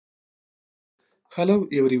Hello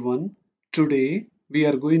everyone. Today we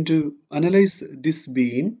are going to analyze this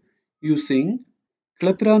beam using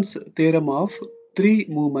Clapeyron's theorem of three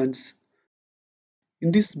moments.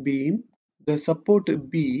 In this beam, the support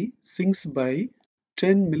B sinks by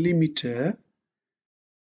 10 mm.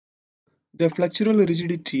 The flexural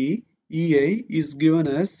rigidity EI is given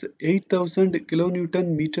as 8000 kN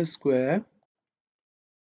meter square.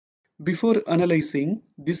 Before analyzing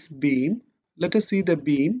this beam, let us see the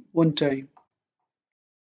beam one time.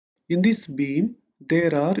 In this beam,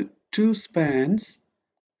 there are two spans,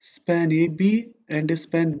 span AB and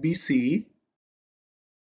span BC.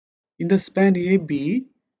 In the span AB,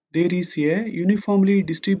 there is a uniformly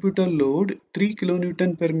distributed load 3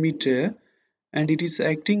 kN per meter and it is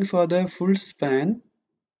acting for the full span.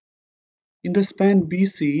 In the span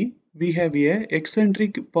BC, we have a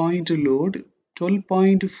eccentric point load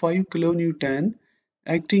 12.5 kN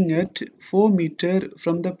acting at 4 meter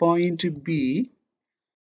from the point B.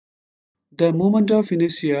 The moment of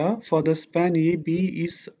inertia for the span AB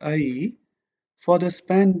is I. For the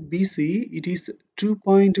span BC, it is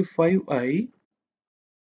 2.5 I.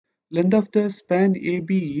 Length of the span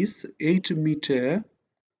AB is 8 meter.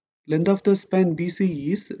 Length of the span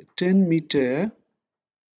BC is 10 meter.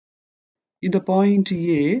 In the point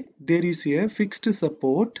A, there is a fixed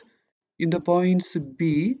support. In the points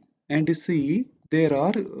B and C, there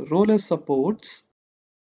are roller supports.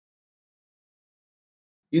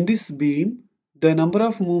 In this beam, the number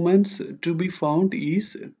of moments to be found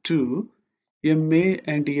is 2, MA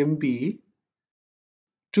and MB.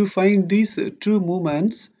 To find these two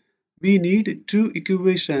moments, we need two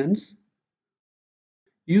equations.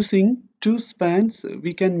 Using two spans,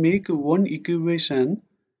 we can make one equation.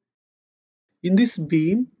 In this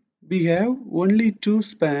beam, we have only two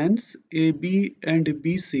spans, AB and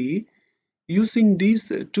BC. Using these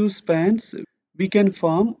two spans, we can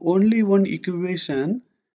form only one equation,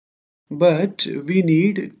 but we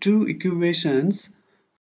need two equations.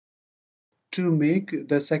 To make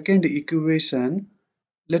the second equation,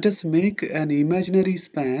 let us make an imaginary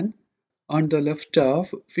span on the left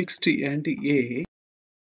of fixed end A.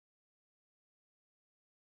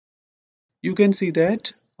 You can see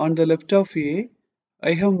that on the left of A,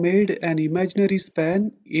 I have made an imaginary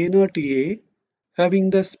span A0A having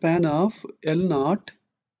the span of L0.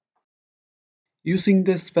 Using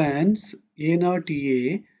the spans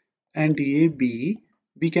A0A and AB,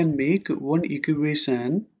 we can make one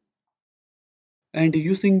equation, and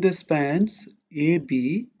using the spans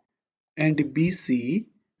AB and BC,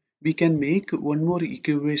 we can make one more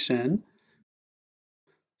equation.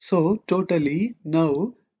 So totally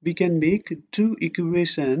now we can make two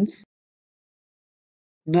equations.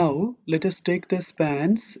 Now let us take the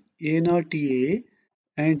spans A0A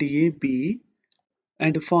and AB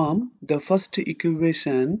and form the first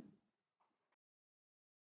equation.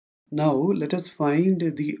 Now let us find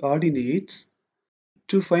the ordinates.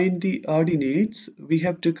 To find the ordinates, we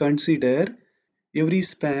have to consider every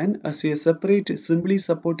span as a separate simply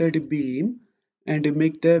supported beam and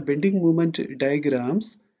make the bending moment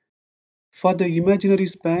diagrams. For the imaginary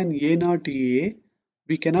span A0A,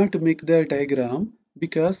 we cannot make the diagram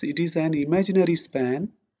because it is an imaginary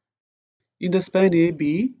span. In the span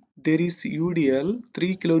AB, there is UDL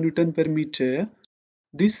 3 kN per meter.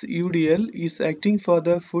 This UDL is acting for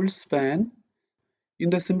the full span. In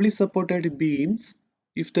the simply supported beams,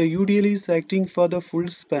 if the UDL is acting for the full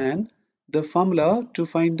span, the formula to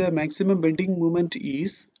find the maximum bending moment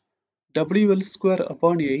is WL square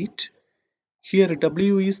upon 8. Here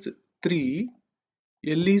W is 3,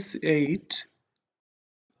 L is 8.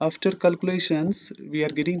 After calculations, we are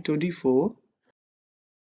getting 24.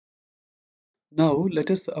 Now let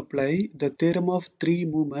us apply the theorem of three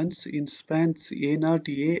moments in spans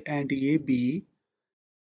A0A and AB.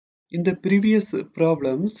 In the previous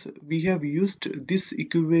problems, we have used this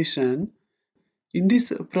equation. In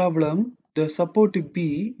this problem, the support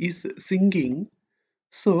B is sinking,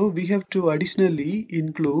 so we have to additionally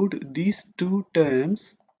include these two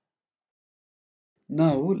terms.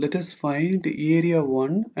 Now let us find area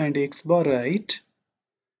 1 and x bar right.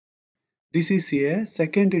 This is a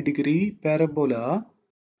second degree parabola.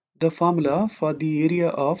 The formula for the area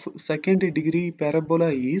of second degree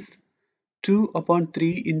parabola is 2 upon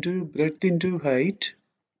 3 into breadth into height.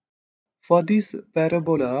 For this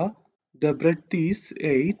parabola, the breadth is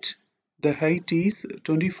 8, the height is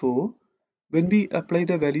 24. When we apply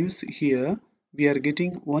the values here, we are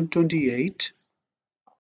getting 128.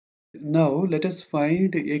 Now let us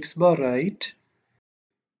find x bar right.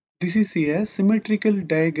 This is a symmetrical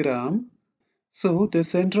diagram. So the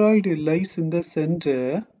centroid lies in the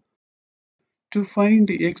center. To find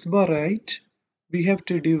x bar right, we have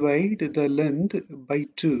to divide the length by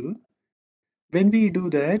 2. When we do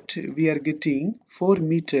that, we are getting 4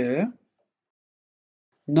 meter.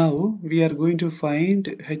 Now we are going to find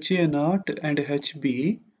HA0 and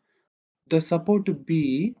HB. The support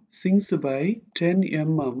B sinks by 10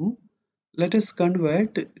 mm. Let us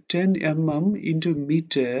convert 10 mm into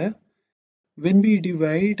meter. When we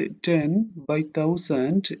divide 10 by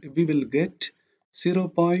 1000, we will get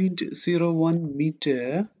 0.01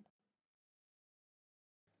 meter.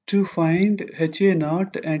 To find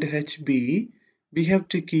HA0 and HB, we have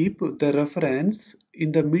to keep the reference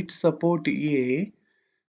in the mid-support A.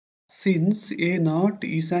 Since A0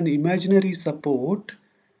 is an imaginary support,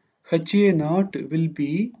 HA0 will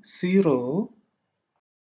be 0.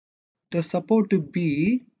 The support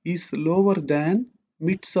B is lower than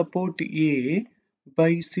mid-support A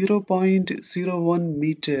by 0.01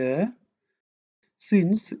 meter.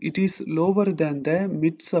 Since it is lower than the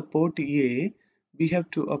mid-support A, we have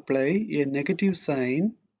to apply a negative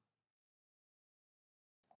sign.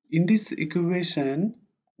 In this equation,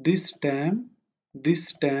 this term,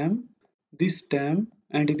 this term, this term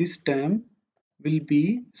and this term will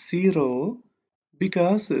be 0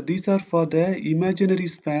 because these are for the imaginary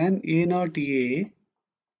span A0A.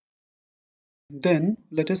 Then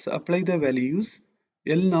let us apply the values.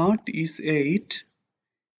 L0 is 8,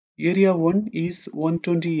 area 1 is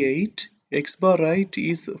 128, x bar right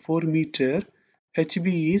is 4 meter,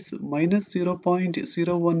 HB is minus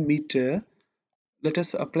 0.01 meter. Let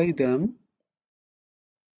us apply them.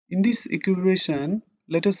 In this equation,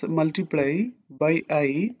 let us multiply by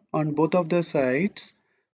I on both of the sides.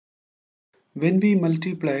 When we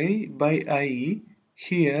multiply by I,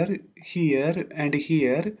 here, here and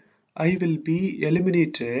here, I will be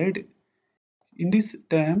eliminated. In this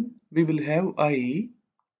term, we will have I.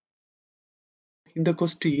 In the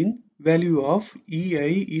question, value of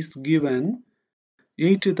EI is given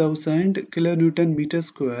 8000 kilonewton meter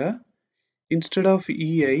square. Instead of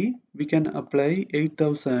EI, we can apply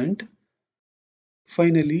 8000.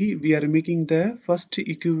 Finally, we are making the first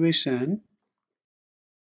equation.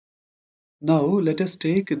 Now let us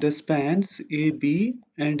take the spans AB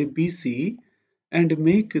and BC and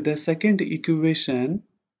make the second equation.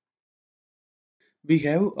 We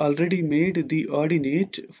have already made the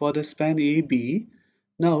ordinate for the span AB.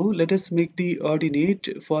 Now let us make the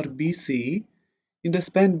ordinate for BC. In the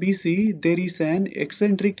span BC, there is an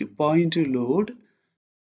eccentric point load.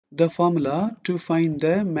 The formula to find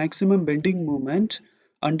the maximum bending moment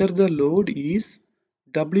under the load is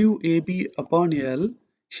WAB upon L.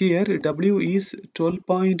 Here W is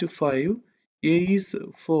 12.5, A is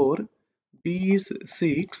 4, B is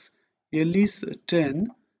 6, L is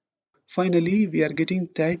 10. Finally, we are getting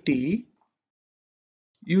 30.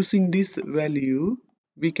 Using this value,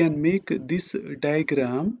 we can make this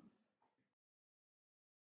diagram.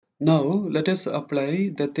 Now, let us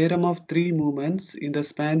apply the theorem of three moments in the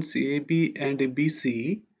spans AB and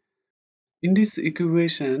BC. In this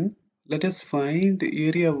equation, let us find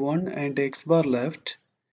area 1 and x bar left.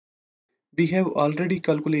 We have already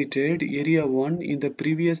calculated area 1 in the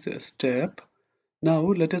previous step. Now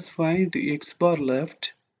let us find x bar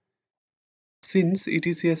left. Since it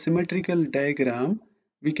is a symmetrical diagram,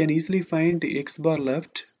 we can easily find x bar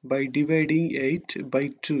left by dividing 8 by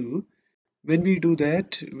 2. When we do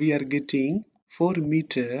that, we are getting 4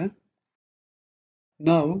 meter.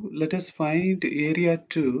 Now let us find area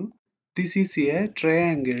 2. This is a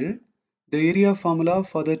triangle. The area formula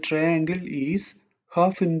for the triangle is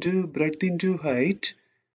half into breadth into height.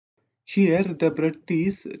 Here the breadth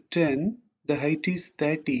is 10, the height is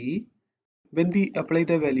 30. When we apply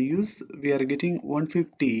the values, we are getting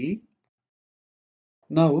 150.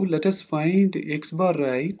 Now let us find x bar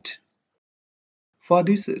right. For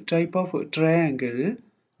this type of triangle,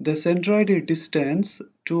 the centroid distance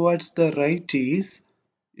towards the right is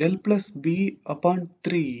L plus B upon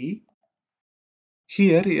 3.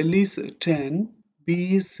 Here L is 10,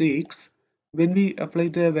 B is 6. When we apply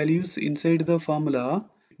the values inside the formula,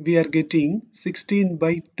 we are getting 16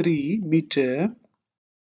 by 3 meter.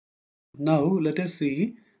 Now let us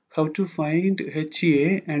see how to find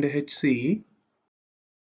HA and HC.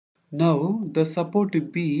 Now the support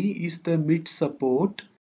B is the mid support.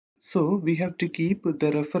 So we have to keep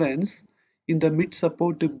the reference in the mid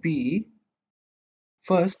support B.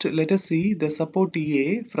 First, let us see the support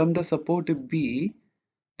A from the support B.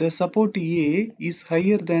 The support A is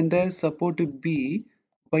higher than the support B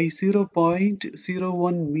by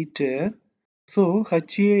 0.01 meter. So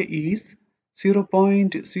HA is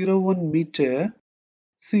 0.01 meter.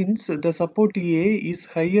 Since the support A is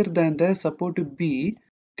higher than the support B,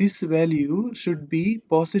 this value should be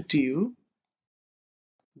positive.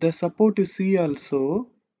 The support C also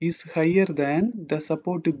is higher than the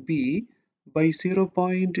support B by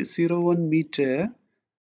 0.01 meter.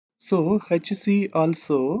 So HC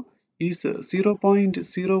also is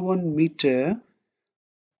 0.01 meter.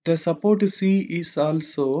 The support C is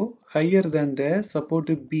also higher than the support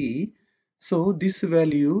B. So this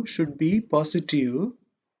value should be positive.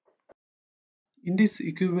 In this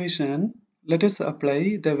equation, let us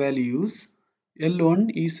apply the values.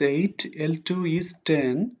 L1 is 8, L2 is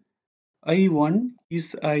 10, I1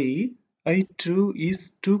 is I2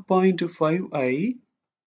 is 2.5I.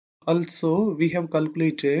 Also, we have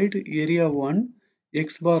calculated area 1,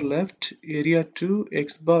 x bar left, area 2,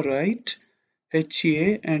 x bar right,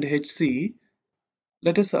 HA and HC.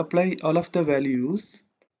 Let us apply all of the values.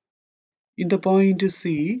 In the point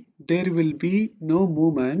C, there will be no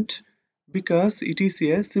movement because it is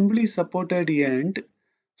a simply supported end.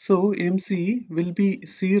 So MC will be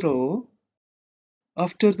 0.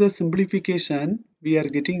 After the simplification, we are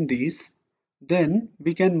getting this. Then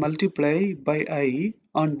we can multiply by I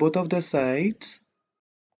on both of the sides.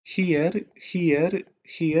 Here, here,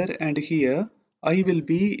 here and here, I will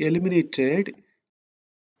be eliminated.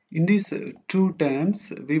 In these two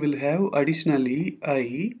terms, we will have additionally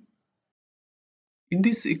I. In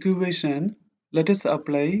this equation, let us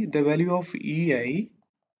apply the value of EI.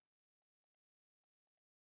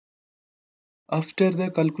 After the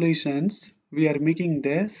calculations, we are making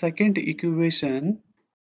the second equation.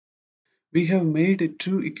 We have made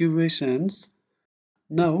two equations.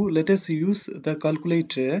 Now let us use the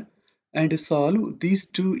calculator and solve these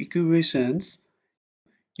two equations.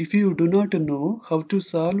 If you do not know how to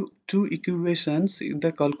solve two equations in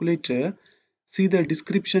the calculator, see the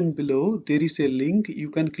description below. There is a link. You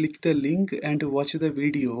can click the link and watch the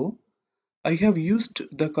video. I have used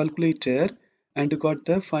the calculator and got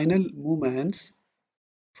the final movements.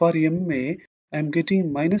 For MA, I am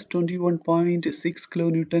getting minus 21.6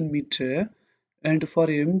 kN meter, and for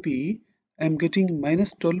MB, I am getting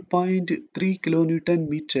minus 12.3 kN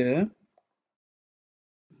meter.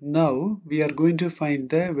 Now we are going to find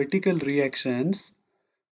the vertical reactions.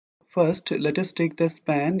 First, let us take the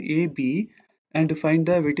span AB and find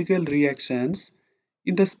the vertical reactions.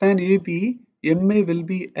 In the span AB, MA will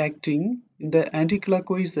be acting in the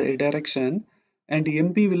anticlockwise direction and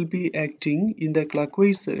MB will be acting in the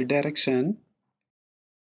clockwise direction.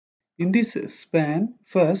 In this span,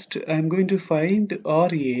 first I am going to find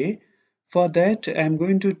RA. For that, I am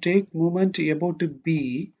going to take moment about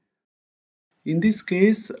B. In this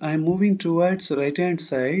case, I am moving towards right hand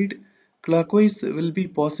side. Clockwise will be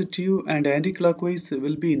positive and anticlockwise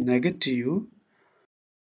will be negative.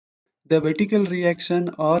 The vertical reaction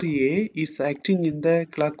RA is acting in the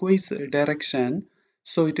clockwise direction,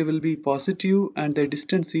 so it will be positive and the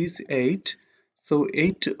distance is 8. So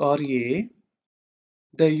 8 RA.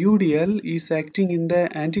 The UDL is acting in the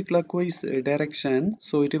anticlockwise direction,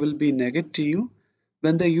 so it will be negative.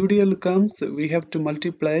 When the UDL comes, we have to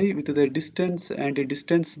multiply with the distance and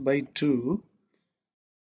distance by 2.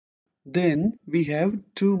 Then we have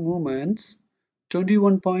two movements.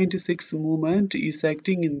 21.6 movement is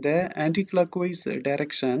acting in the anticlockwise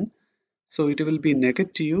direction, so it will be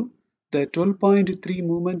negative. The 12.3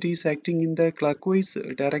 movement is acting in the clockwise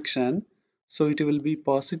direction, so it will be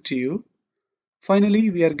positive. Finally,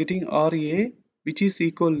 we are getting RA, which is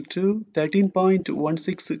equal to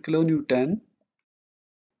 13.16 kN.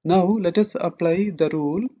 Now let us apply the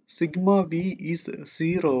rule sigma V is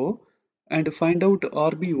 0 and find out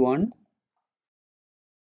RB1.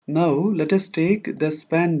 Now let us take the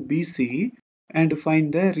span BC and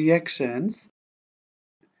find the reactions.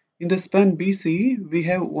 In the span BC, we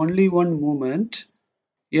have only one movement,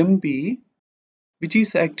 MB, which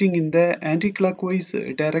is acting in the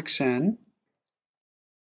anticlockwise direction.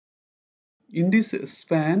 In this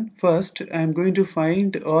span, first I am going to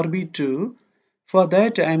find RB2. For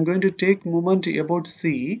that, I am going to take moment about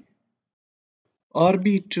C.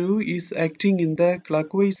 RB2 is acting in the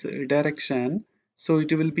clockwise direction, so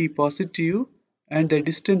it will be positive and the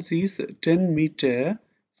distance is 10 meter,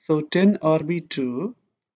 so 10 RB2.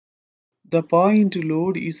 The point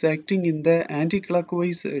load is acting in the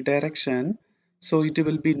anticlockwise direction, so it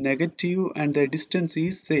will be negative and the distance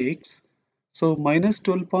is 6. So minus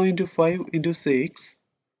 12.5 into 6.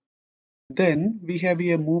 Then we have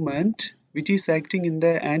a movement which is acting in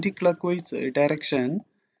the anticlockwise direction,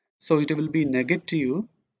 so it will be negative.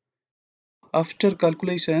 After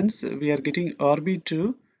calculations, we are getting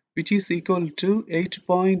RB2, which is equal to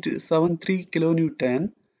 8.73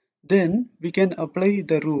 kN. Then we can apply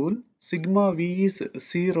the rule sigma V is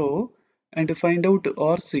 0 and find out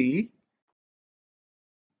RC.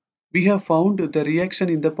 We have found the reaction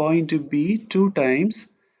in the point B two times.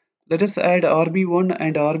 Let us add RB1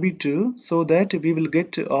 and RB2 so that we will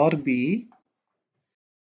get RB.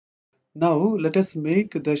 Now let us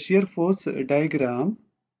make the shear force diagram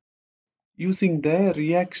using the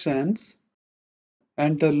reactions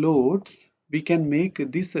and the loads. We can make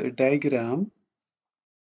this diagram.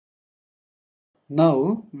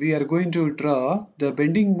 Now we are going to draw the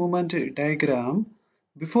bending moment diagram.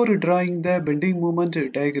 Before drawing the bending moment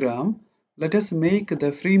diagram, let us make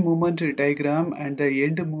the free movement diagram and the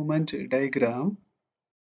end movement diagram.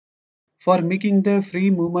 For making the free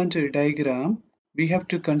movement diagram, we have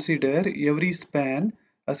to consider every span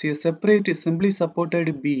as a separate simply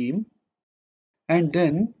supported beam, and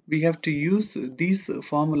then we have to use these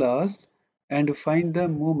formulas and find the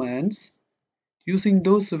moments. Using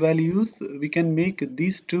those values, we can make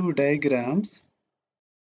these two diagrams.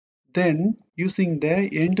 Then, using the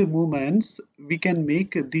end moments, we can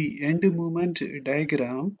make the end moment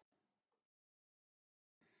diagram.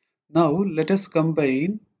 Now, let us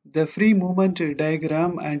combine the free movement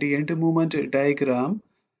diagram and end moment diagram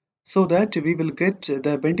so that we will get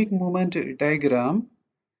the bending moment diagram.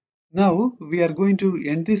 Now, we are going to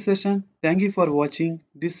end this session. Thank you for watching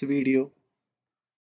this video.